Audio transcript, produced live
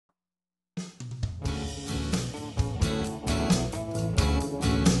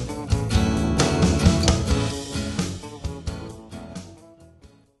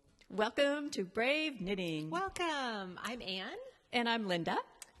welcome to Brave Knitting. Welcome. I'm Anne. And I'm Linda.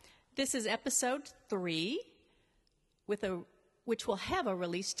 This is episode 3, which will have a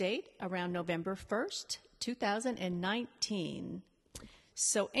release date around November 1st, 2019.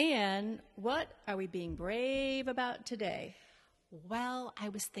 So, Anne, what are we being brave about today? Well, I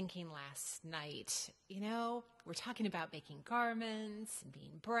was thinking last night, we're talking about making garments and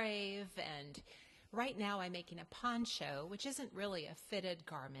being brave, and right now I'm making a poncho, which isn't really a fitted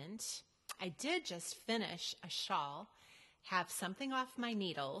garment. I did just finish a shawl, have something off my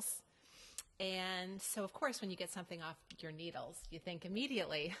needles, and so of course when you get something off your needles, you think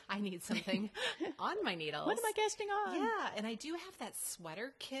immediately, I need something on my needles. What am I casting on? Yeah, and I do have that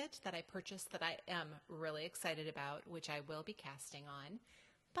sweater kit that I purchased that I am really excited about, which I will be casting on.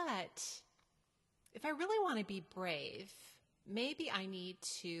 But if I really want to be brave, maybe I need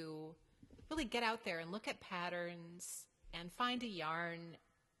to really get out there and look at patterns and find a yarn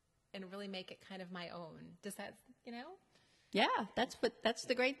and really make it kind of my own. Does that, Yeah, that's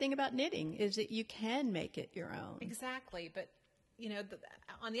the great thing about knitting is that you can make it your own. Exactly. But,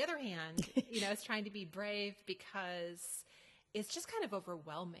 on the other hand, it's trying to be brave because it's just kind of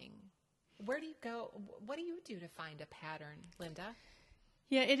overwhelming. Where do you go? What do you do to find a pattern, Linda?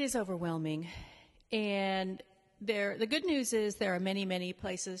 Yeah, it is overwhelming. And the good news is there are many, many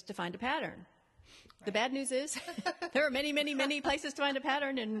places to find a pattern. Right. The bad news is there are many, many, many places to find a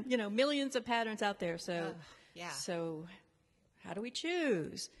pattern and, millions of patterns out there. So, yeah. So how do we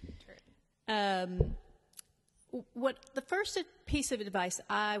choose? True. What the first piece of advice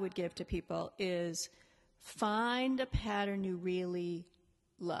I would give to people is find a pattern you really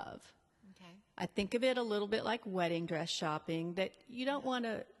love. Okay. I think of it a little bit like wedding dress shopping, that you don't want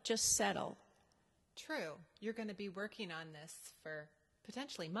to just settle. True. You're going to be working on this for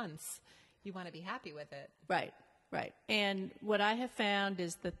potentially months. You want to be happy with it. Right. And what I have found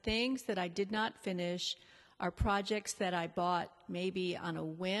is the things that I did not finish are projects that I bought maybe on a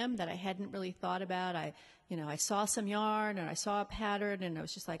whim that I hadn't really thought about. I saw some yarn and I saw a pattern and I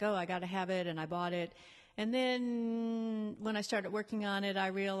was just like, oh, I got to have it, and I bought it. And then when I started working on it, I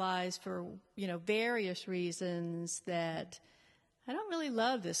realized for, various reasons that I don't really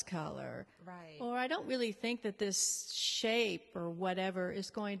love this color. Right. Or I don't really think that this shape or whatever is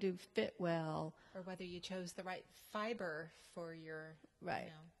going to fit well. Or whether you chose the right fiber for your...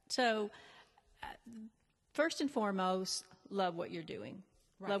 Right. So first and foremost, love what you're doing.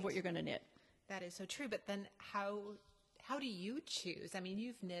 Right. Love what you're going to knit. That is so true. But then how do you choose? I mean,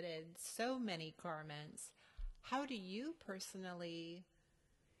 you've knitted so many garments. How do you personally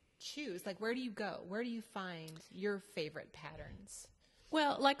choose? Like, where do you go? Where do you find your favorite patterns?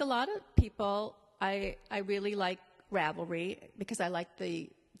 Well, like a lot of people, I really like Ravelry because I like the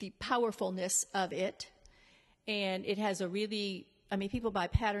powerfulness of it. And it has people buy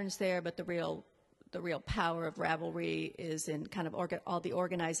patterns there, but the real power of Ravelry is in kind of all the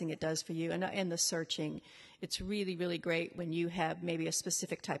organizing it does for you and the searching. It's really, really great when you have maybe a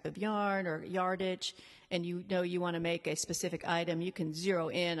specific type of yarn or yardage and you want to make a specific item. You can zero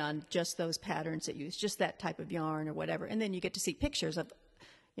in on just those patterns that use just that type of yarn or whatever. And then you get to see pictures of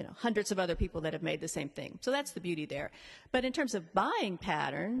hundreds of other people that have made the same thing. So that's the beauty there. But in terms of buying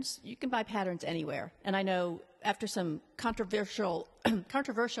patterns, you can buy patterns anywhere. And I know after some controversial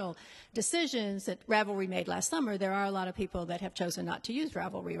decisions that Ravelry made last summer, there are a lot of people that have chosen not to use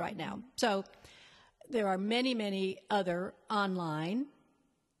Ravelry right now. So there are many, many other online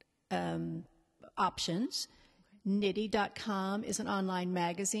options. Knitty.com is an online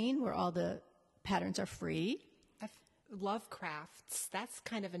magazine where all the patterns are free. Love Crafts, that's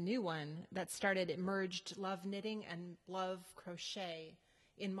kind of a new one that started. It merged Love Knitting and Love Crochet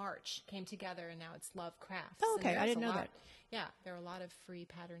in March, came together, and now it's Love Crafts. Oh, okay. I didn't know that. Yeah, there are a lot of free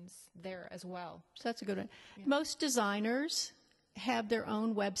patterns there as well. So that's a good one. Yeah. Most designers have their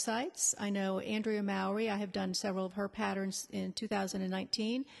own websites. I know Andrea Mowry, I have done several of her patterns in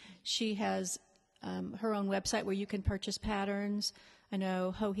 2019. She has her own website where you can purchase patterns. I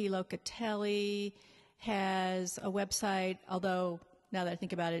know Joji Locatelli has a website, although now that I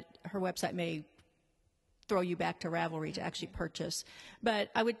think about it, her website may throw you back to Ravelry to actually purchase.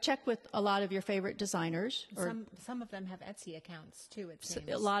 But I would check with a lot of your favorite designers. Some of them have Etsy accounts too, it seems.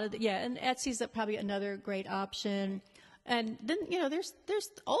 A lot of and Etsy's probably another great option. And then, there's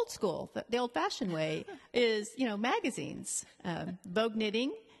old school. The old-fashioned way is, magazines. Vogue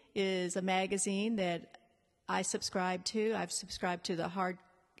Knitting is a magazine that I subscribe to. I've subscribed to the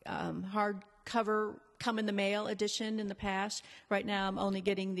hardcover come in the mail edition in the past. Right now I'm only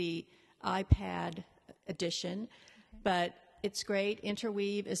getting the iPad edition, but it's great.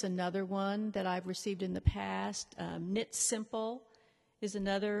 Interweave is another one that I've received in the past. Knit Simple is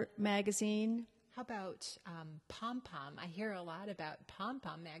another magazine. How about Pom Pom? I hear a lot about Pom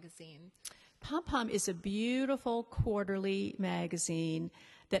Pom magazine. Pom Pom is a beautiful quarterly magazine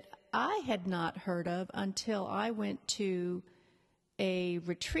that I had not heard of until I went to a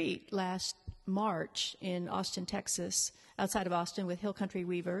retreat last March in Austin, Texas, outside of Austin with Hill Country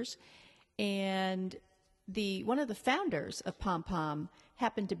Weavers. And one of the founders of Pom Pom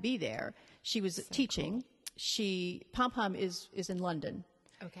happened to be there. She was teaching. Cool. Pom Pom is in London.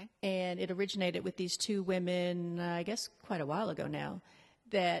 Okay. And it originated with these two women, I guess quite a while ago now,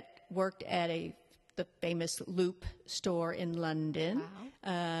 that worked at the famous Loop store in London.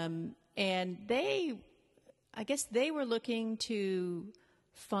 Wow. And I guess they were looking to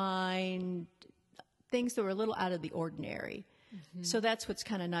find things that were a little out of the ordinary. Mm-hmm. So that's what's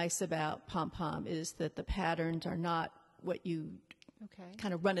kind of nice about Pom Pom, is that the patterns are not what you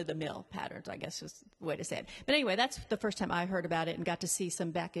kind of run-of-the-mill patterns, I guess is the way to say it. But anyway, that's the first time I heard about it and got to see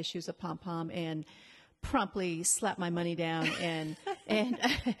some back issues of Pom Pom and promptly slapped my money down and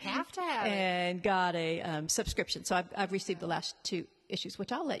have to have and got a subscription. So I've received the last 2 issues,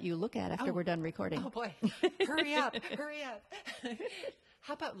 which I'll let you look at after we're done recording. Oh boy, hurry up, hurry up.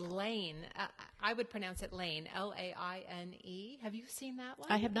 How about Lane? I would pronounce it Lane, Laine. Have you seen that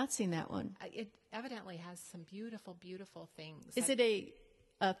one? I have not seen that one. It evidently has some beautiful, beautiful things. Is it a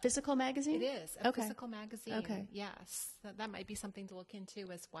physical magazine? It is a physical magazine. Okay. Yes, that might be something to look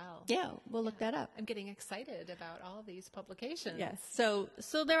into as well. Yeah, we'll look that up. I'm getting excited about all these publications. Yes. So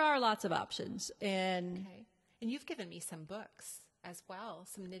there are lots of options, and you've given me some books as well,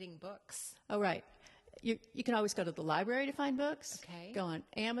 some knitting books. Oh, right. You can always go to the library to find books. Okay. Go on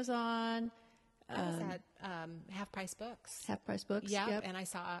Amazon. I was at Half Price Books. Half Price Books. Yeah, yep. And I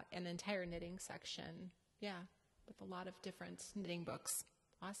saw an entire knitting section. Yeah, with a lot of different knitting books.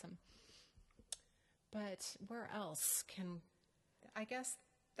 Awesome. But where else I guess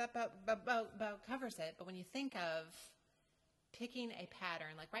that about covers it. But when you think of picking a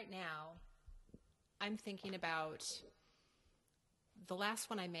pattern, like right now, I'm thinking about the last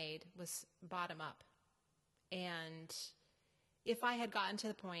one I made was bottom up. And if I had gotten to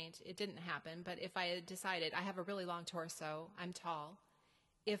the point, it didn't happen, but if I had decided, I have a really long torso, I'm tall,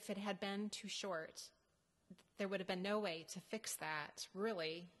 if it had been too short, there would have been no way to fix that,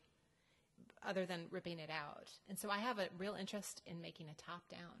 really, other than ripping it out. And so I have a real interest in making a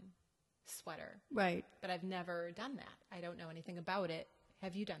top-down sweater. Right. But I've never done that. I don't know anything about it.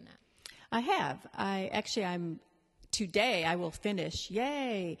 Have you done that? I have. Today I will finish,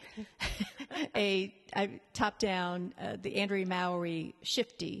 yay, I top down the Andrea Mowry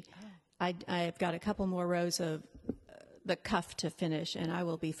Shifty. I've got a couple more rows of the cuff to finish, and I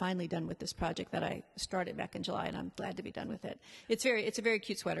will be finally done with this project that I started back in July, and I'm glad to be done with it. It's a very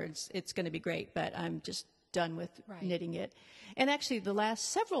cute sweater. It's going to be great, but I'm just done with knitting it. And actually, the last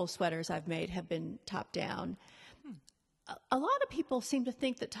several sweaters I've made have been top down. A lot of people seem to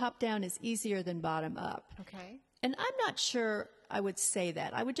think that top down is easier than bottom up. Okay. And I'm not sure I would say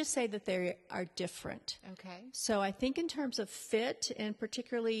that. I would just say that they are different. Okay. So I think in terms of fit, and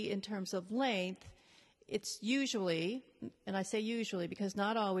particularly in terms of length, it's usually, and I say usually because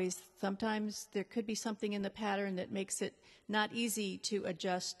not always, sometimes there could be something in the pattern that makes it not easy to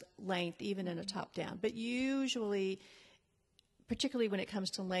adjust length even in a top down. But usually, particularly when it comes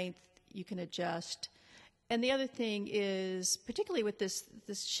to length, you can adjust. And the other thing is, particularly with this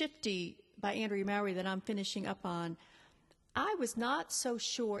Shifty by Andrea Mowry that I'm finishing up on, I was not so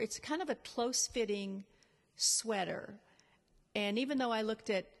sure. It's kind of a close-fitting sweater. And even though I looked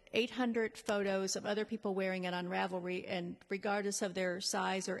at 800 photos of other people wearing it on Ravelry, and regardless of their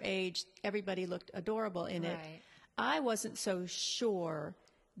size or age, everybody looked adorable in it, I wasn't so sure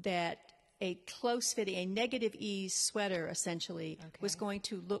that a close-fitting, a negative ease sweater, essentially, was going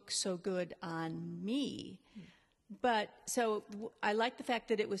to look so good on me. But so I like the fact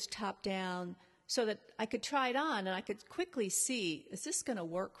that it was top down so that I could try it on and I could quickly see, is this going to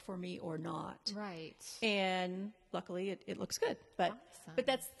work for me or not? Right. And luckily it looks good. But awesome. But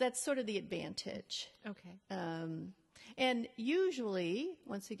that's sort of the advantage. Okay. And usually,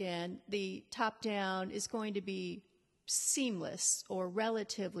 once again, the top down is going to be seamless or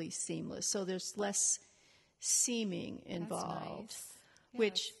relatively seamless. So there's less seaming involved. That's nice.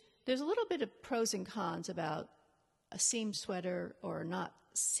 Which there's a little bit of pros and cons about a seamed sweater or not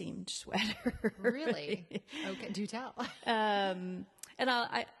seamed sweater. Really? Okay, do tell. And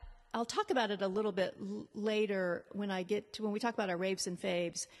I'll talk about it a little bit later when we talk about our raves and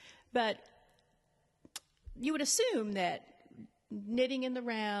faves. But you would assume that knitting in the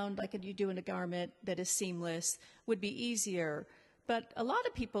round, like you do in a garment that is seamless, would be easier. But a lot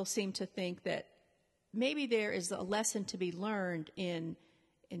of people seem to think that maybe there is a lesson to be learned in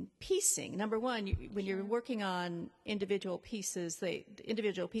piecing. Number one, when you're working on individual pieces, the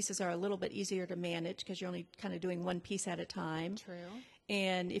individual pieces are a little bit easier to manage because you're only kind of doing one piece at a time. True.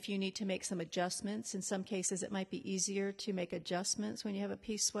 And if you need to make some adjustments, in some cases it might be easier to make adjustments when you have a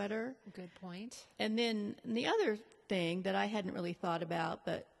piece sweater. Good point. And then the other thing that I hadn't really thought about,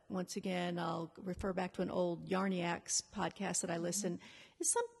 but once again, I'll refer back to an old Yarniacs podcast that I listened,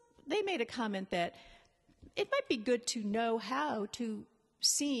 is they made a comment that it might be good to know how to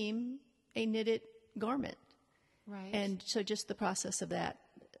seam a knitted garment. Right. And so just the process of that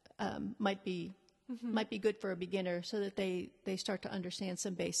might be good for a beginner so that they start to understand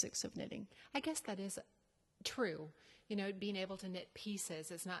some basics of knitting. I guess that is true. You know, being able to knit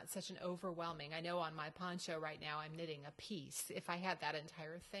pieces is not such an overwhelming. I know on my poncho right now I'm knitting a piece. If I had that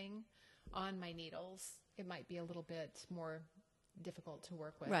entire thing on my needles, it might be a little bit more difficult to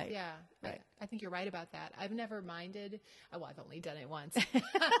work with. Right. Yeah. Right. I think you're right about that. I've never minded. Well, I've only done it once,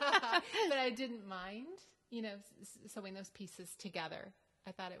 but I didn't mind, you know, sewing those pieces together.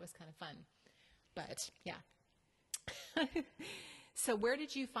 I thought it was kind of fun, but yeah. So where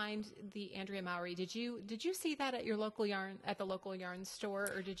did you find the Andrea Mowry? Did you see that at the local yarn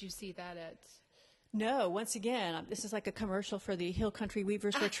store, or did you see that at? No, once again, this is like a commercial for the Hill Country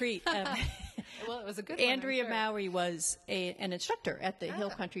Weavers Retreat. Well, it was a good one. Andrea I'm sure. Mowry was an instructor at the Hill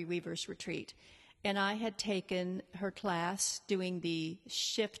Country Weavers Retreat. And I had taken her class doing the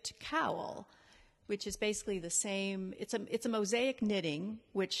shift cowl, which is basically the same. It's a mosaic knitting,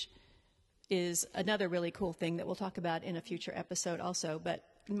 which is another really cool thing that we'll talk about in a future episode also. But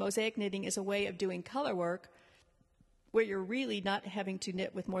mosaic knitting is a way of doing color work where you're really not having to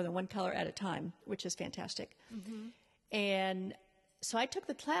knit with more than one color at a time, which is fantastic. And so I took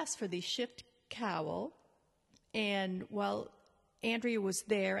the class for the shift cowl, and while Andrea was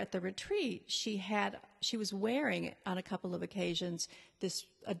there at the retreat, she was wearing on a couple of occasions this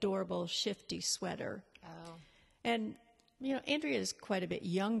adorable shifty sweater. Oh. And you know, Andrea is quite a bit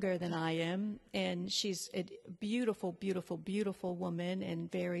younger than I am, and she's a beautiful, beautiful, beautiful woman and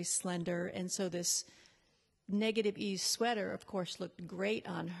very slender. And so this negative ease sweater, of course, looked great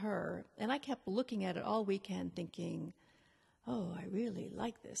on her. And I kept looking at it all weekend thinking, oh, I really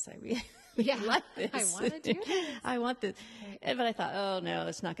like this. I really like this. I want to do this. I want this. But I thought, oh, no,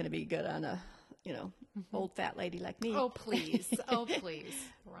 it's not going to be good on a, old fat lady like me. Oh, please. Oh, please.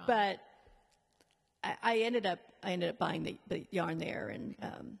 Ron. But I ended up buying the yarn there, and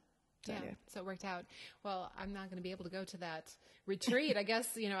so it worked out. Well, I'm not going to be able to go to that retreat. I guess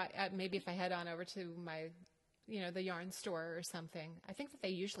maybe if I head on over to my, the yarn store or something. I think that they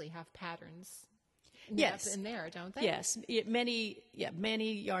usually have patterns. Yes, in there, don't they? Yes, many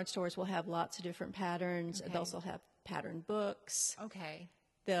yarn stores will have lots of different patterns. Okay. They'll also have pattern books. Okay.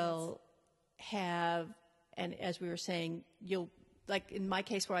 They'll have, and as we were saying, like in my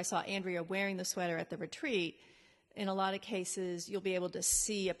case where I saw Andrea wearing the sweater at the retreat, in a lot of cases you'll be able to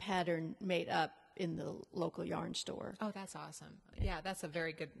see a pattern made up in the local yarn store. Oh, that's awesome. Yeah, that's a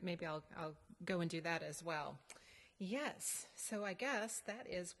very good, maybe I'll go and do that as well. Yes. So I guess that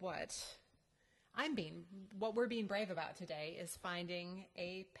is what we're being brave about today is finding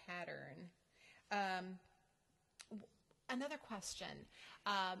a pattern. Another question.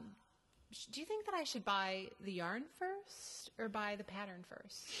 Do you think that I should buy the yarn first or buy the pattern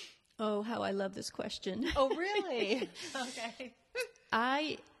first? Oh, how I love this question. Oh, really? Okay.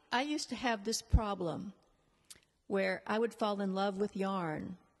 I used to have this problem where I would fall in love with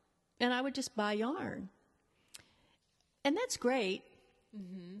yarn and I would just buy yarn. And that's great.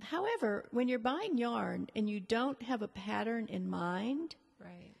 Mm-hmm. However, when you're buying yarn and you don't have a pattern in mind,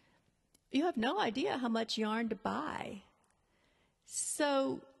 right, you have no idea how much yarn to buy.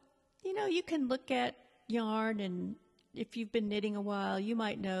 So, you can look at yarn, and if you've been knitting a while, you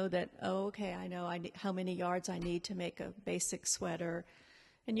might know that, I know how many yards I need to make a basic sweater,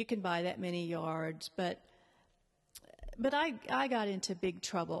 and you can buy that many yards. But I got into big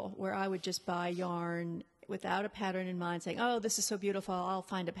trouble where I would just buy yarn without a pattern in mind, saying, oh, this is so beautiful, I'll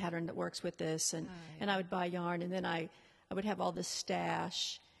find a pattern that works with this. And I would buy yarn, and then I would have all this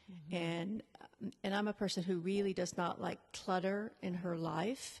stash. Mm-hmm. And I'm a person who really does not like clutter in her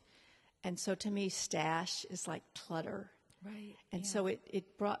life. And so to me, stash is like clutter. Right. And so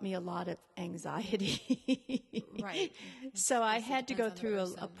it brought me a lot of anxiety. Right. So I had to go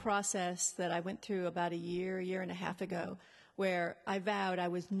through a process that I went through about a year and a half ago, where I vowed I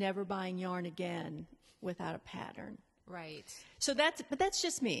was never buying yarn again without a pattern. Right. So that's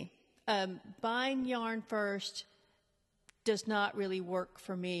just me. Buying yarn first does not really work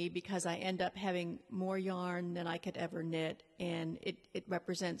for me because I end up having more yarn than I could ever knit, and it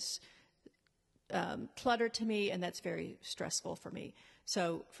represents clutter to me, and that's very stressful for me.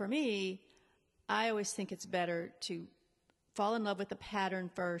 So for me, I always think it's better to fall in love with the pattern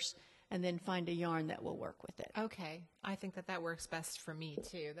first and then find a yarn that will work with it. Okay. I think that works best for me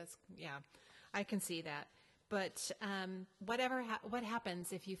too. Yeah, I can see that. But what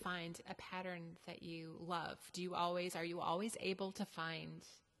happens if you find a pattern that you love? Are you always able to find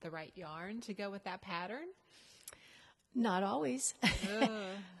the right yarn to go with that pattern? Not always.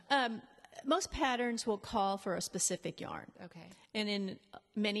 Most patterns will call for a specific yarn. Okay. And in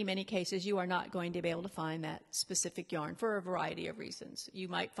many, many cases, you are not going to be able to find that specific yarn for a variety of reasons. You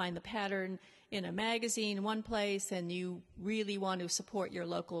might find the pattern in a magazine in one place, and you really want to support your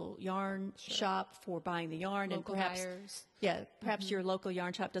local yarn shop for buying the yarn. Local and perhaps, buyers. Yeah, perhaps your local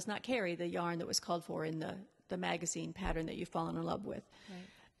yarn shop does not carry the yarn that was called for in the magazine pattern that you've fallen in love with.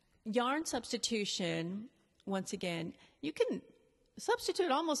 Right. Yarn substitution, once again, you can substitute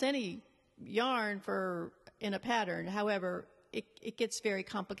almost any yarn in a pattern. However, it gets very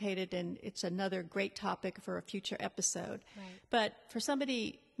complicated, and it's another great topic for a future episode. Right. But for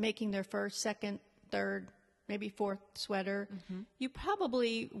somebody making their first, second, third, maybe fourth sweater, you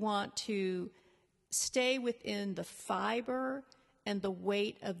probably want to stay within the fiber and the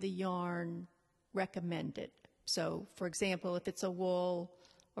weight of the yarn recommended. So, for example, if it's a wool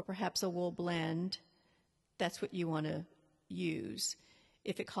or perhaps a wool blend, that's what you want to use.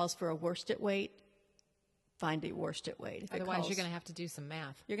 If it calls for a worsted weight, find a worsted weight. Otherwise, you're going to have to do some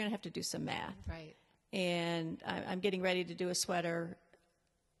math. You're going to have to do some math. Right. And I'm getting ready to do a sweater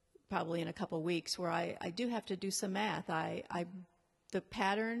probably in a couple of weeks where I do have to do some math. The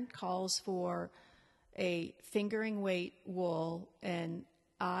pattern calls for a fingering weight wool, and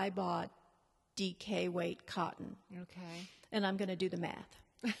I bought DK weight cotton. Okay. And I'm going to do the math.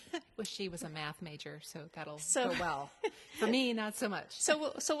 Well, she was a math major, so that'll So- go well. For me, not so much.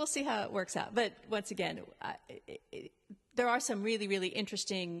 So we'll see how it works out. But once again, there are some really, really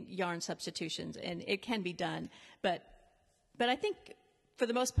interesting yarn substitutions, and it can be done. But I think for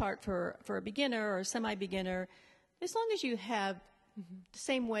the most part, for a beginner or a semi-beginner, as long as you have the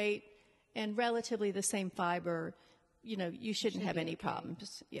same weight and relatively the same fiber, you shouldn't have be any okay.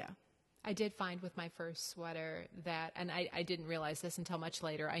 problems. Yeah. I did find with my first sweater that, and I didn't realize this until much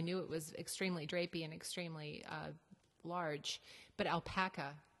later, I knew it was extremely drapey and extremely large, but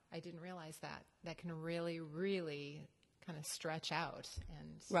alpaca, I didn't realize that can really, really kind of stretch out.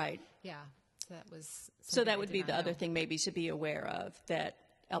 And Right. yeah, so that was So something that I would did be not the other know. thing maybe to be aware of, that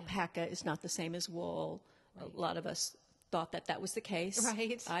alpaca is not the same as wool. A lot of us thought that was the case.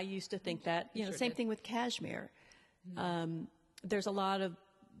 Right. I used to think that. Sure Same did. thing with cashmere. There's a lot of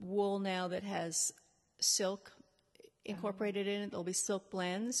wool now that has silk incorporated in it. There'll be silk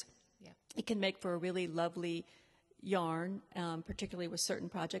blends. Yeah. It can make for a really lovely yarn, particularly with certain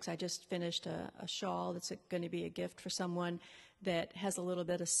projects. I just finished a shawl that's going to be a gift for someone that has a little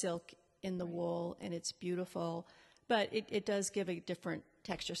bit of silk in the wool, and it's beautiful. But it does give a different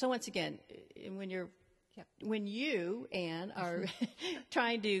texture. So once again, when you, Anne, are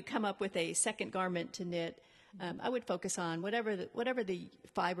trying to come up with a second garment to knit, I would focus on whatever the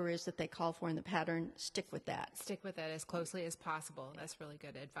fiber is that they call for in the pattern. Stick with that. Stick with it as closely as possible. That's really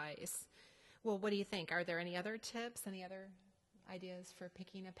good advice. Well, what do you think? Are there any other tips, any other ideas for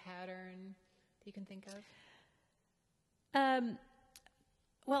picking a pattern that you can think of?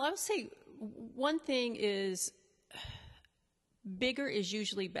 Well, I would say one thing is bigger is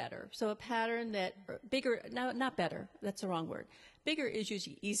usually better. So a pattern not better, that's the wrong word. Bigger is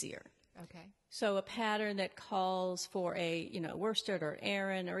usually easier. Okay. So a pattern that calls for a worsted or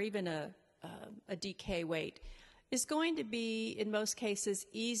Aran or even a DK weight is going to be, in most cases,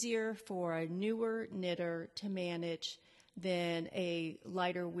 easier for a newer knitter to manage than a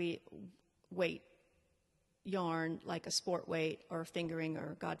lighter weight yarn like a sport weight or a fingering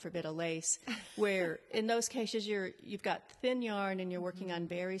or, God forbid, a lace, where in those cases you've got thin yarn and you're working on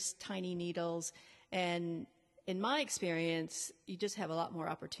very tiny needles. And in my experience, you just have a lot more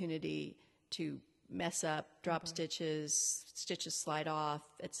opportunity to mess up, drop stitches slide off,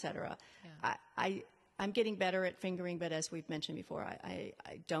 etc. Yeah. I'm getting better at fingering, but as we've mentioned before, I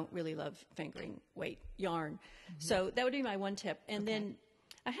don't really love fingering weight yarn. So that would be my one tip. And then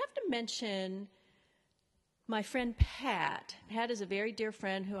I have to mention my friend Pat. Pat is a very dear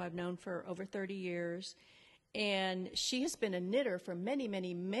friend who I've known for over 30 years. And she has been a knitter for many,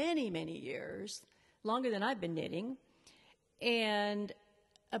 many, many, many years, longer than I've been knitting. And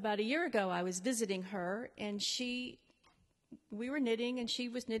about a year ago, I was visiting her, and we were knitting, and she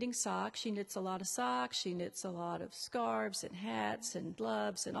was knitting socks. She knits a lot of socks. She knits a lot of scarves and hats and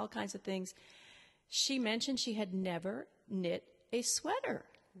gloves and all kinds of things. She mentioned she had never knit a sweater.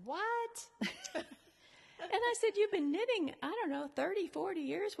 What? And I said, you've been knitting, I don't know, 30, 40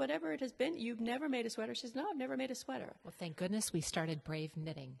 years, whatever it has been. You've never made a sweater. She says, no, I've never made a sweater. Well, thank goodness we started Brave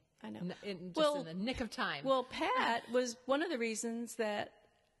Knitting. I know. In the nick of time. Well, Pat was one of the reasons that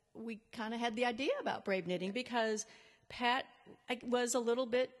we kind of had the idea about Brave Knitting, because Pat was a little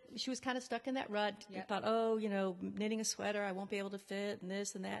bit, she was kind of stuck in that rut. Yep. Thought, oh, knitting a sweater, I won't be able to fit, and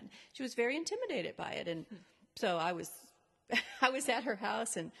this and that. She was very intimidated by it. And so I was at her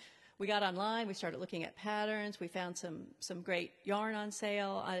house, and we got online. We started looking at patterns. We found some great yarn on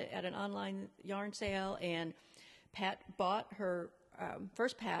sale at an online yarn sale, and Pat bought her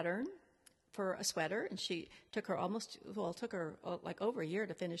first pattern for a sweater, and she took her like over a year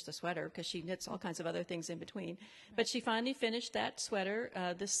to finish the sweater, because she knits all kinds of other things in between. But she finally finished that sweater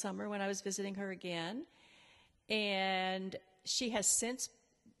this summer when I was visiting her again, and she has since.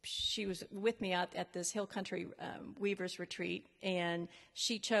 She was with me out at this Hill Country Weavers Retreat, and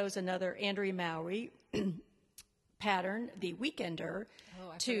she chose another Andrea Mowry pattern, the Weekender,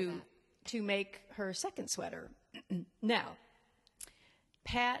 to make her second sweater. Now,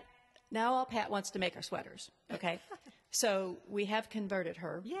 all Pat wants to make are sweaters, okay? So we have converted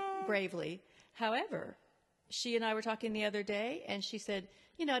her bravely. However, she and I were talking the other day, and she said,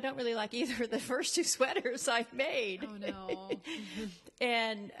 I don't really like either of the first two sweaters I've made. Oh, no.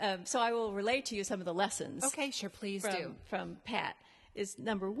 And so I will relate to you some of the lessons. Okay, sure, please do. From Pat. Is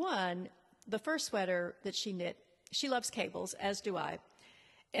number one, the first sweater that she knit, she loves cables, as do I.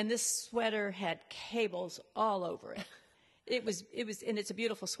 And this sweater had cables all over it. It was, and it's a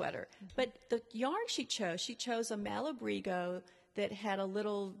beautiful sweater. But the yarn she chose a Malabrigo that had a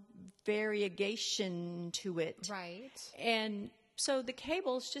little variegation to it. Right. And so the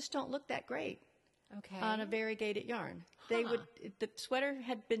cables just don't look that great on a variegated yarn. The sweater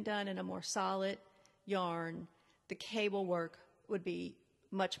had been done in a more solid yarn. The cable work would be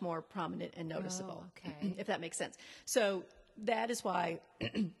much more prominent and noticeable, if that makes sense. So that is why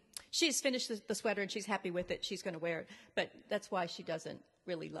she's finished the sweater and she's happy with it. She's going to wear it, but that's why she doesn't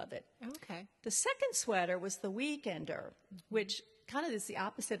really love it. Okay. The second sweater was the Weekender, which kind of is the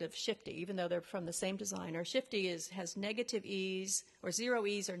opposite of Shifty, even though they're from the same designer. Shifty has negative ease, or zero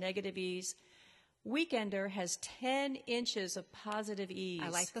ease, or negative ease. Weekender has 10 inches of positive ease. I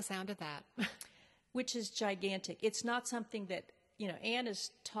like the sound of that. Which is gigantic. It's not something that, Anne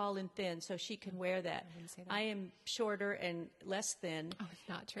is tall and thin, so she can wear that. I wouldn't say that. I am shorter and less thin. Oh, it's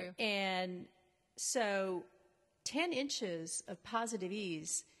not true. And so 10 inches of positive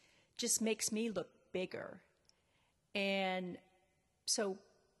ease just makes me look bigger. And so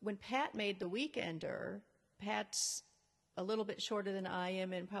when Pat made the Weekender, Pat's a little bit shorter than I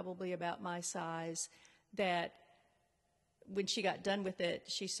am and probably about my size, that when she got done with it,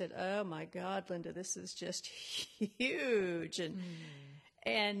 she said, oh my God, Linda, this is just huge.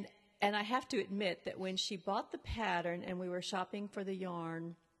 And I have to admit that when she bought the pattern and we were shopping for the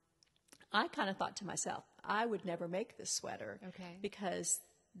yarn, I kind of thought to myself, I would never make this sweater. Okay. Because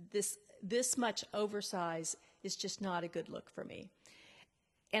this much oversize is just not a good look for me.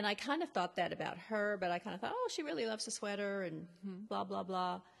 And I kind of thought that about her, but I kind of thought, oh, she really loves the sweater and blah, blah,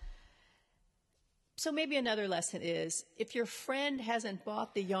 blah. So maybe another lesson is, if your friend hasn't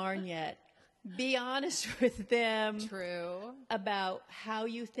bought the yarn yet, be honest with them. True. About how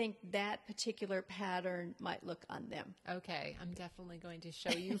you think that particular pattern might look on them. Okay, I'm definitely going to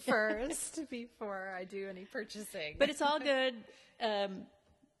show you first before I do any purchasing. But it's all good.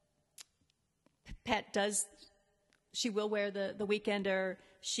 Pat she will wear the Weekender.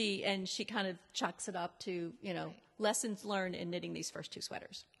 She kind of chalks it up to, lessons learned in knitting these first two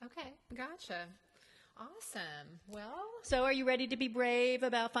sweaters. Okay, gotcha. Awesome. Well, so are you ready to be brave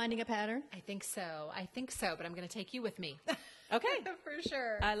about finding a pattern? I think so, but I'm going to take you with me. Okay. For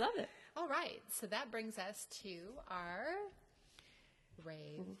sure. I love it. All right, so that brings us to our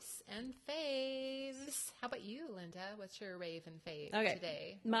raves and faves. How about you, Linda? What's your rave and fave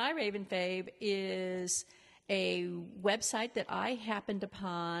today? My rave and fave is a website that I happened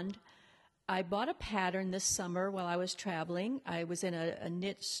upon. I bought a pattern this summer while I was traveling. I was in a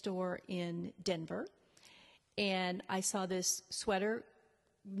knit store in Denver, and I saw this sweater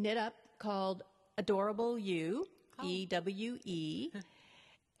knit up called Adorable You, E-W-E,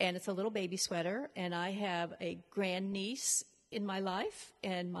 and it's a little baby sweater, and I have a grandniece in my life,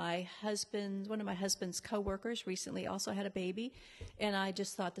 and one of my husband's coworkers recently also had a baby, and I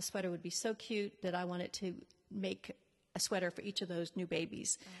just thought the sweater would be so cute that I wanted to make a sweater for each of those new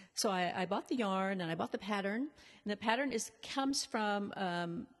babies. So I bought the yarn and I bought the pattern, and the pattern comes from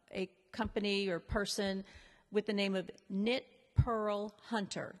a company or person with the name of Knit Pearl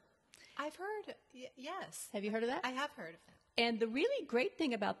Hunter. I've heard, yes. Have you heard of that? I have heard of that. And the really great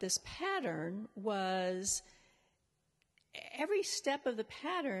thing about this pattern was every step of the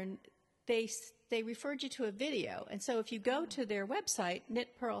pattern, they referred you to a video. And so if you go to their website,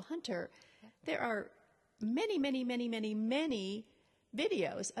 Knit Pearl Hunter, there are many, many, many, many, many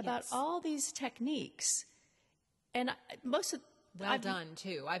videos about all these techniques. And most of done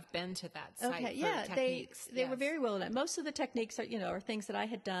too. I've been to that site okay, for yeah, techniques. they were very well done. Most of the techniques are things that I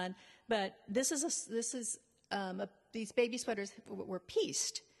had done, but these baby sweaters were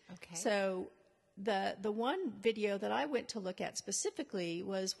pieced. Okay. So the one video that I went to look at specifically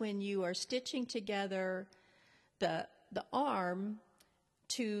was when you are stitching together the arm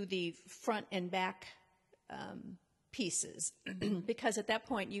to the front and back pieces, because at that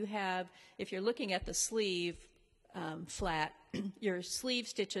point you have, if you're looking at the sleeve flat, your sleeve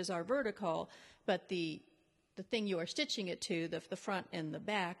stitches are vertical, but the thing you are stitching it to, the front and the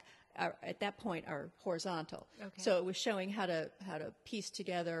back, at that point are horizontal. Okay. So it was showing how to piece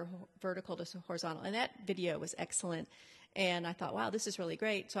together vertical to horizontal, and that video was excellent. And I thought, wow, this is really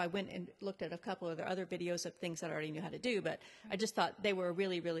great. So I went and looked at a couple of their other videos of things that I already knew how to do, but I just thought they were a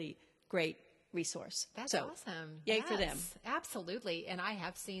really, really great resource. That's so, awesome. Yay for them. Absolutely. And I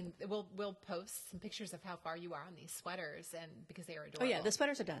have seen, we'll post some pictures of how far you are on these sweaters, and because they are adorable. Oh yeah, the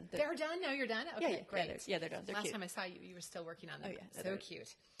sweaters are done. They're done? No, you're done? Okay, yeah, great. Yeah, they're done. They're Last cute. time I saw you, you were still working on them. Oh yeah. So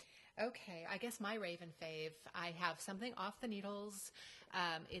cute. Okay, I guess my Raven fave, I have something off the needles.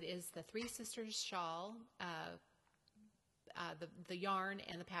 It is the Three Sisters shawl. The yarn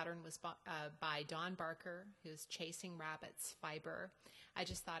and the pattern was by Dawn Barker, who's Chasing Rabbits Fiber. I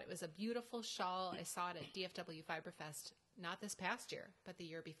just thought it was a beautiful shawl. I saw it at DFW Fiber Fest, not this past year, but the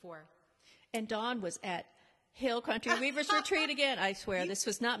year before. And Dawn was at Hill Country Weavers Retreat again. I swear, this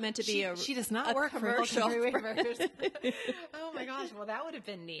was not meant to be she does not work commercial. For Hill Country Weavers. Oh my gosh! Well, that would have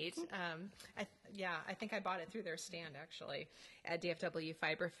been neat. I think I bought it through their stand actually at DFW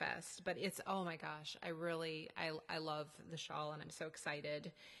Fiber Fest. But it's, oh my gosh, I love the shawl, and I'm so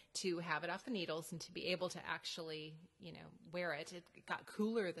excited to have it off the needles and to be able to actually, wear it. It got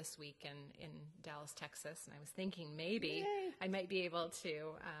cooler this week in Dallas, Texas, and I was thinking maybe I might be able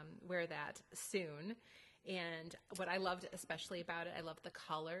to wear that soon. And what I loved especially about it, I loved the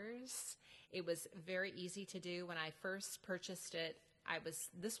colors. It was very easy to do. When I first purchased it,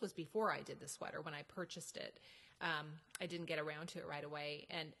 this was before I did the sweater. When I purchased it, I didn't get around to it right away,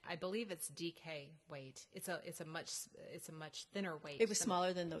 and I believe it's DK weight. It's a much thinner weight. It was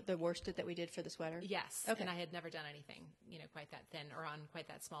smaller than the worsted that we did for the sweater. Yes, okay. And I had never done anything, quite that thin or on quite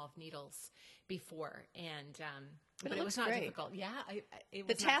that small of needles before, and but it was not great. Difficult. Yeah, it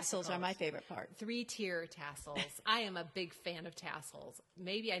the was tassels not are my favorite part. 3-tier tassels. I am a big fan of tassels.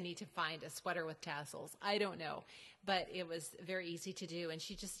 Maybe I need to find a sweater with tassels. I don't know, but it was very easy to do, and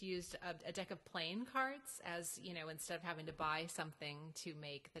she just used a deck of plain cards as instead of having to buy something to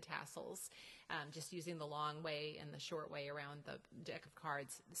make the tassels, just using the long way and the short way around the deck of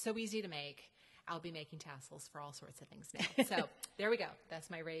cards. So easy to make. I'll be making tassels for all sorts of things now. So there we go. That's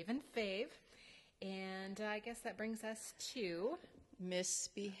my Raven fave. And I guess that brings us to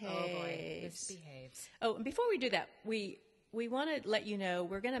Misbehaves. Oh boy, misbehaves. Oh, and before we do that, we want to let you know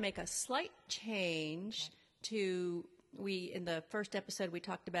we're going to make a slight change to, in the first episode we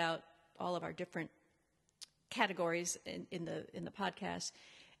talked about all of our different categories in the podcast,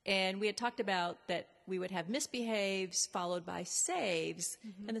 and we had talked about that we would have misbehaves followed by saves,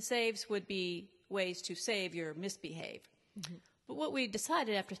 and the saves would be ways to save your misbehave. But what we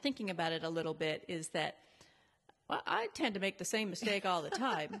decided after thinking about it a little bit is that I tend to make the same mistake all the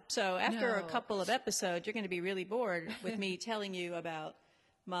time. So after a couple of episodes, you're going to be really bored with me telling you about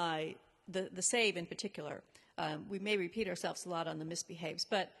the save in particular. We may repeat ourselves a lot on the misbehaves.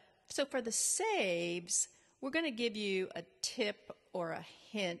 But so for the saves, we're going to give you a tip or a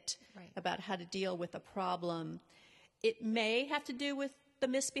hint about how to deal with a problem. It may have to do with the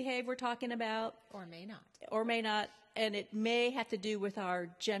misbehave we're talking about. Or may not. Or may not. And it may have to do with our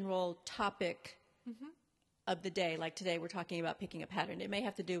general topic of the day. Like today, we're talking about picking a pattern. It may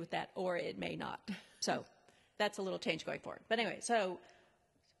have to do with that, or it may not. So that's a little change going forward. But anyway, so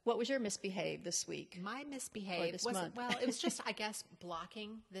what was your misbehave this week? My misbehave this was, month? well, it was just, I guess,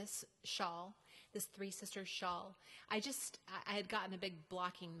 blocking this shawl, this Three Sisters shawl. I had gotten a big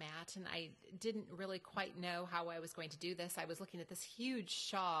blocking mat, and I didn't really quite know how I was going to do this. I was looking at this huge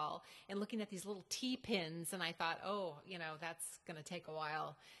shawl and looking at these little T-pins, and I thought, that's going to take a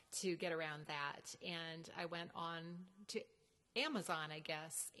while to get around that. And I went on to Amazon, I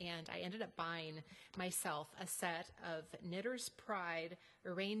guess, and I ended up buying myself a set of Knitter's Pride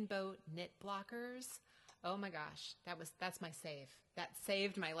rainbow knit blockers. Oh my gosh, that's my save. That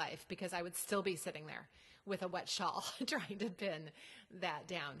saved my life because I would still be sitting there with a wet shawl trying to pin that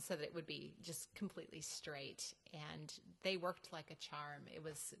down so that it would be just completely straight. And they worked like a charm. It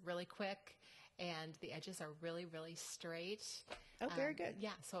was really quick, and the edges are really, really straight. Oh, very good.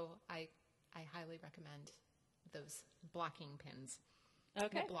 Yeah, so I highly recommend those blocking pins.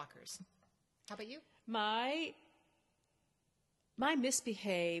 Okay. Blockers. How about you? My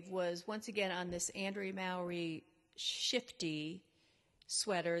misbehave was once again on this Andrea Mowry Shifty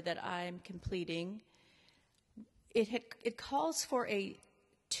sweater that I'm completing. It calls for a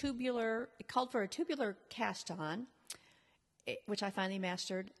tubular cast on, which I finally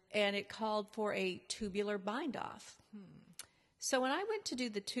mastered, and it called for a tubular bind off. So when I went to do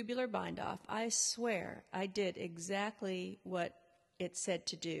the tubular bind off, I swear I did exactly what it said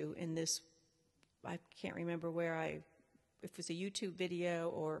to do in this. I can't remember if it was a YouTube video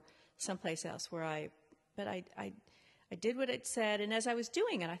or someplace else but I did what it said, and as I was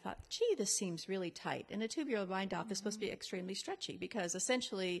doing it, I thought, gee, this seems really tight. And a tubular bind-off is supposed to be extremely stretchy because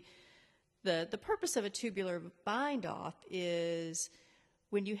essentially the purpose of a tubular bind-off is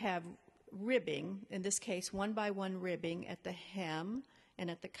when you have ribbing, in this case 1x1 ribbing at the hem and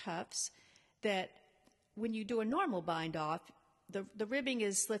at the cuffs, that when you do a normal bind-off, the ribbing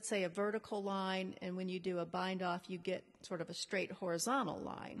is, let's say, a vertical line, and when you do a bind-off, you get sort of a straight horizontal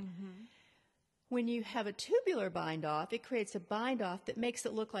line. Mm-hmm. When you have a tubular bind-off, it creates a bind-off that makes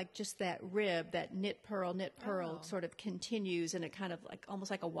it look like just that rib, that knit purl sort of continues, and it kind of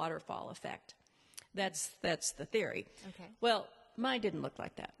almost like a waterfall effect. That's the theory. Okay. Well, mine didn't look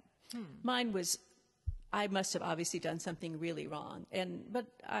like that. Mine was, I must have obviously done something really wrong, but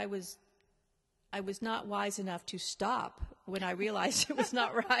I was not wise enough to stop when I realized it was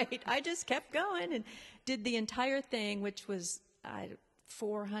not right. I just kept going and did the entire thing, which was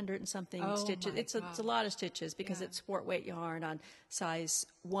 400 and something stitches. It's a lot of stitches because it's sport weight yarn on size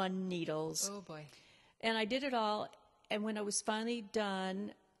 1 needles. Oh boy. And I did it all, and when I was finally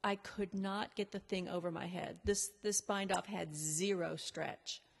done, I could not get the thing over my head. This bind off had zero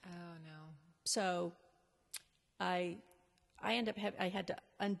stretch. Oh no. So I had to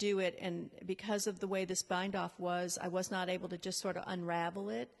undo it, and because of the way this bind off was, I was not able to just sort of unravel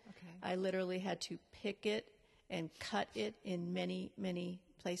it. Okay. I literally had to pick it and cut it in many, many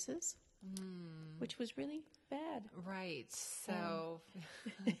places, which was really bad. Right. So,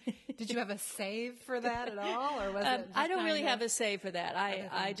 did you have a save for that at all, or was it? I don't really have a save for that.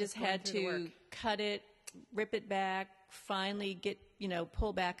 I just had to cut it, rip it back, finally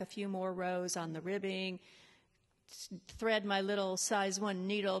pull back a few more rows on the ribbing, thread my little size 1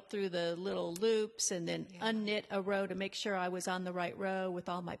 needle through the little loops, and then unknit a row to make sure I was on the right row with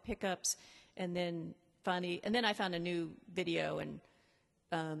all my pickups, and then I found a new video and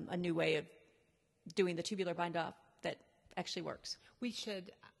a new way of doing the tubular bind off that actually works. We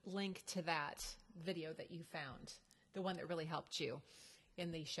should link to that video that you found, the one that really helped you,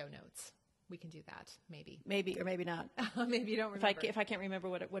 in the show notes. We can do that, maybe or maybe not. Maybe you don't remember. If I can't remember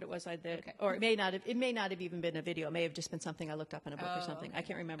what it was I did, okay. Or it may not have even been a video. It may have just been something I looked up in a book or something. Okay. I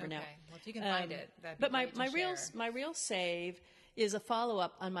can't remember now. Well, if you can find it, that'd be but great to share. my real save is a follow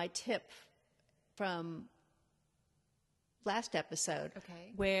up on my tip from last episode,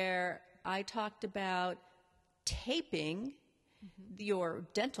 where I talked about taping your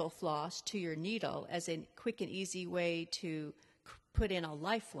dental floss to your needle as a quick and easy way to put in a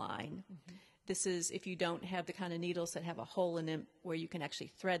lifeline. This is if you don't have the kind of needles that have a hole in them where you can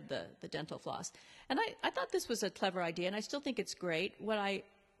actually thread the dental floss. And I thought this was a clever idea, and I still think it's great. What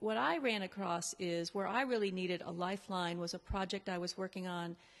I ran across is where I really needed a lifeline was a project I was working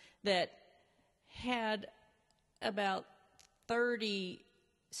on that had about 30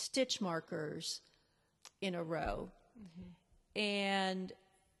 stitch markers in a row. And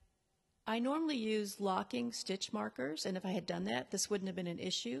I normally use locking stitch markers, and if I had done that, this wouldn't have been an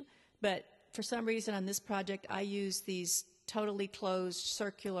issue. But for some reason on this project, I used these totally closed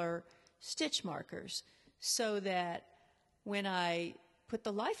circular stitch markers so that when I put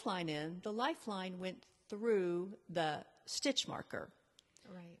the lifeline in, the lifeline went through the stitch marker.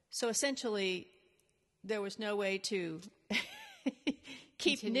 Right. So essentially, there was no way to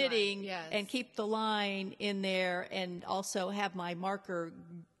keep Continue knitting on. Yes. and keep the line in there and also have my marker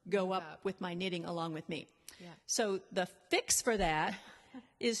go up with my knitting along with me. Yeah. So the fix for that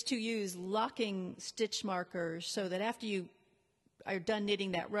is to use locking stitch markers so that after you are done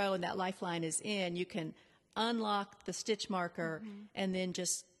knitting that row and that lifeline is in, you can unlock the stitch marker and then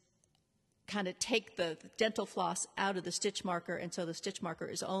just kind of take the dental floss out of the stitch marker, and so the stitch marker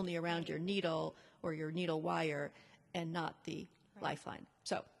is only around your needle or your needle wire and not the lifeline.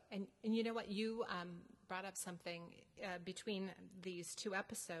 So And you know what? You brought up something between these two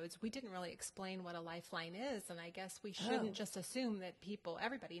episodes. We didn't really explain what a lifeline is, and I guess we shouldn't just assume that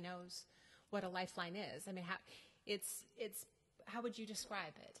everybody knows what a lifeline is. I mean, how would you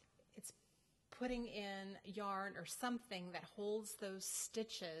describe it? It's putting in yarn or something that holds those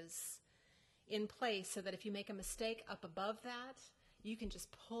stitches in place so that if you make a mistake up above that, you can just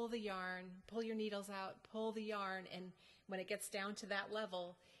pull the yarn, pull your needles out, pull the yarn, and when it gets down to that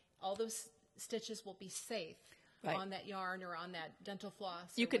level, all those stitches will be safe on that yarn or on that dental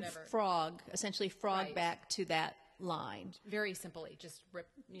floss. You can essentially frog Right. back to that line. Very simply, just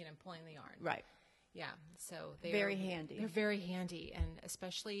pulling the yarn. Right. Yeah, so they're Very handy. They're very handy, and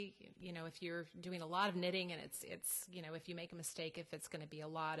especially if you're doing a lot of knitting and it's if you make a mistake, if it's going to be a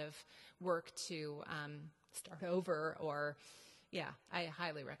lot of work to start over, or I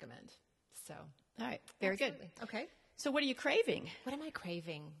highly recommend. So All right. Very absolutely. good. Okay. So what are you craving? What am I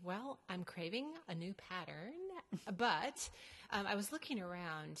craving? Well, I'm craving a new pattern, but I was looking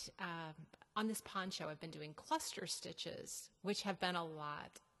around on this poncho. I've been doing cluster stitches, which have been a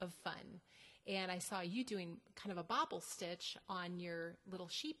lot of fun. And I saw you doing kind of a bobble stitch on your little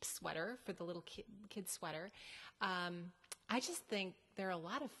sheep sweater for the little kid sweater. I just think they're a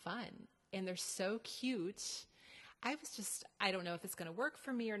lot of fun, and they're so cute. I don't know if it's going to work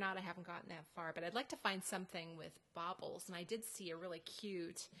for me or not. I haven't gotten that far, but I'd like to find something with bobbles. And I did see a really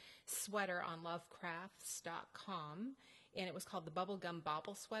cute sweater on lovecrafts.com, and it was called the Bubblegum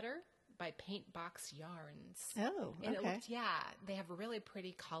Bobble Sweater by Paint Box Yarns. Oh, And okay. it looked, they have really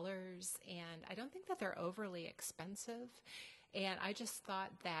pretty colors, and I don't think that they're overly expensive. And I just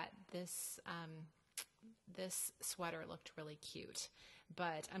thought that this sweater looked really cute.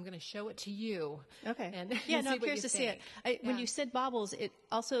 But I'm going to show it to you. Okay. And yeah, see no, I'm what curious you to see it. think. When you said bobbles, it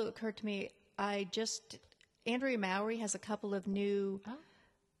also occurred to me, Andrea Mowry has a couple of new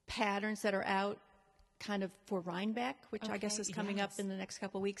patterns that are out kind of for Rhinebeck, which I guess Okay, is coming up yes. in the next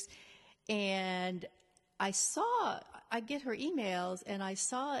couple of weeks. And I get her emails, and I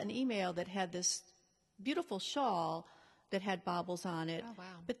saw an email that had this beautiful shawl that had bobbles on it. Oh, wow.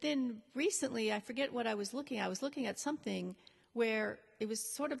 But then recently, I forget what I was looking at something where it was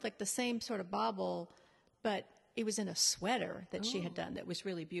sort of like the same sort of bobble, but it was in a sweater that she had done that was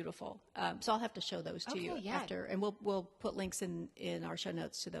really beautiful. So I'll have to show those to you Okay, yeah. after, and we'll put links in our show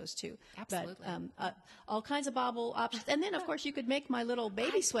notes to those too. Absolutely. But all kinds of bobble options, and then of course you could make my little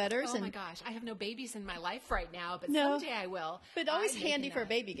baby sweaters. Oh my gosh, I have no babies in my life right now, but No. someday I will. But always I'm handy making for a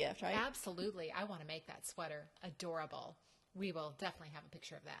baby gift, right? Absolutely. I want to make that sweater adorable. We will definitely have a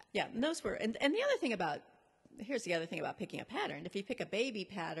picture of that. Yeah, and those were, and the other thing about. Here's the other thing about picking a pattern. If you pick a baby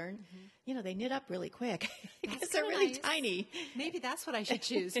pattern, they knit up really quick because they're kinda really nice. tiny. Maybe that's what I should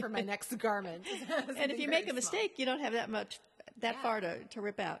choose for my next garment. And if you make a mistake, you don't have that far to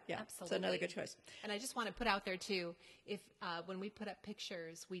rip out. Yeah, Absolutely. so another good choice. And I just want to put out there too, if when we put up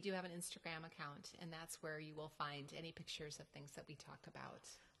pictures, we do have an Instagram account, and that's where you will find any pictures of things that we talk about.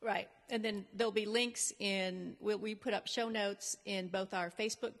 Right, and then there'll be links we put up show notes in both our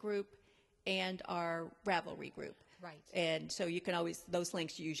Facebook group and our Ravelry group. Right. And so you can always, those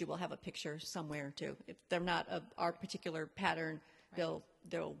links usually will have a picture somewhere too. If they're not of our particular pattern, there'll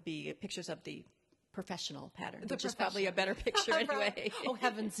be pictures of the professional pattern, which is probably a better picture anyway. Oh,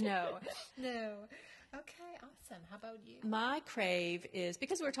 heavens, no. No. Okay, awesome. How about you? My crave is,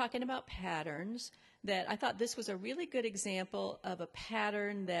 because we're talking about patterns, that I thought this was a really good example of a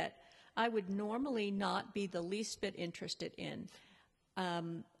pattern that I would normally not be the least bit interested in.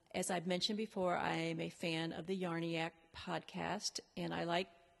 As I've mentioned before, I'm a fan of the Yarniac podcast, and I like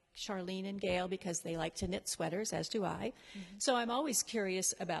Charlene and Gail because they like to knit sweaters, as do I. So I'm always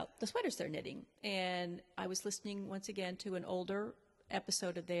curious about the sweaters they're knitting. And I was listening once again to an older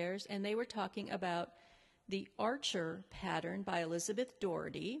episode of theirs, and they were talking about the Archer pattern by Elizabeth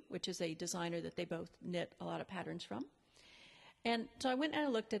Doherty, which is a designer that they both knit a lot of patterns from. And so I went and I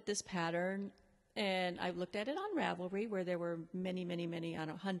looked at this pattern, and I looked at it on Ravelry, where there were many, many, many,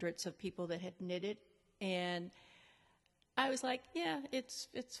 hundreds of people that had knit it. And I was like, yeah, it's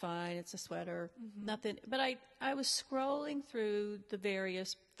fine. It's a sweater, nothing. But I was scrolling through the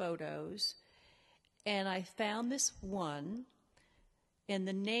various photos, and I found this one. And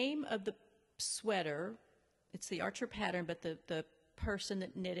the name of the sweater, it's the Archer pattern, but the person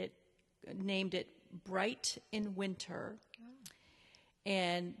that knit it named it Bright in Winter.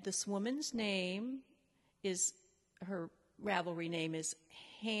 And this woman's name is, her Ravelry name is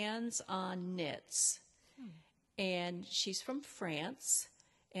Hands on Knits. And she's from France.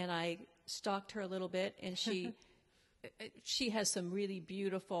 And I stalked her a little bit, and she has some really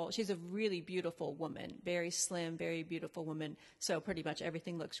beautiful, she's a really beautiful woman, very slim, very beautiful woman. So pretty much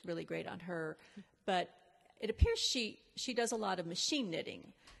everything looks really great on her. But it appears she does a lot of machine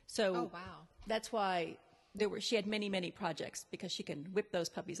knitting. So Oh, wow. that's why she had many projects, because she can whip those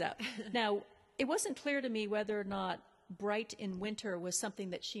puppies out. Now, it wasn't clear to me whether or not Bright in Winter was something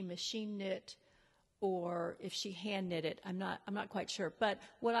that she machine knit or if she hand knit it. I'm not quite sure. But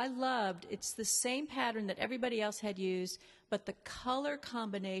what I loved, it's the same pattern that everybody else had used, but the color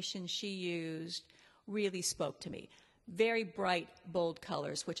combination she used really spoke to me. Very bright, bold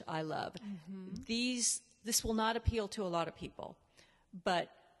colors, which I love. This will not appeal to a lot of people, but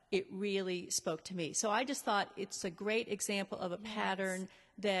it really spoke to me. So I just thought it's a great example of a pattern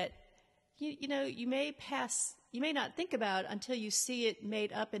that you may not think about until you see it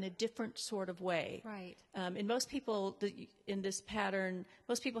made up in a different sort of way. Right. And most people in this pattern,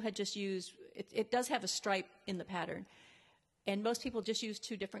 most people had just used, it does have a stripe in the pattern, and most people just use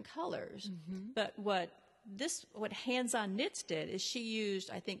 2 different colors. But what Hands-On Knits did is she used,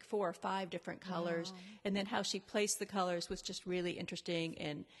 I think, 4 or 5 different colors, and then how she placed the colors was just really interesting,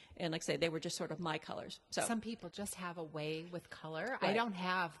 and like I say, they were just sort of my colors. So Some people just have a way with color. Right. I don't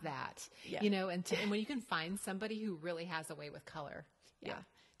have that, Yeah. and when you can find somebody who really has a way with color. yeah.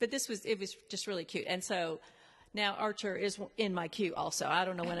 But it was just really cute. And so now Archer is in my queue also. I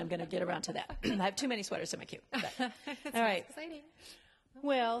don't know when I'm going to get around to that. I have too many sweaters in my queue. But, all right. Exciting.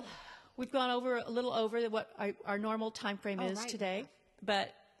 Well, we've gone a little over what our normal time frame is right. today,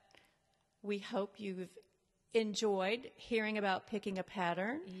 but we hope you've enjoyed hearing about picking a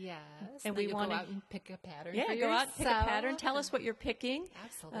pattern. Yes. And then we you'll want go to out and pick a pattern. Yeah, for go out and pick a yourself. pattern. Tell us what you're picking.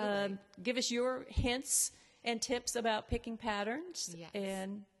 Absolutely. Give us your hints and tips about picking patterns. Yes.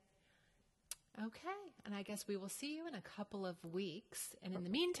 And Okay. And I guess we will see you in a couple of weeks. And in the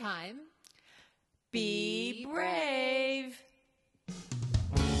meantime, be brave.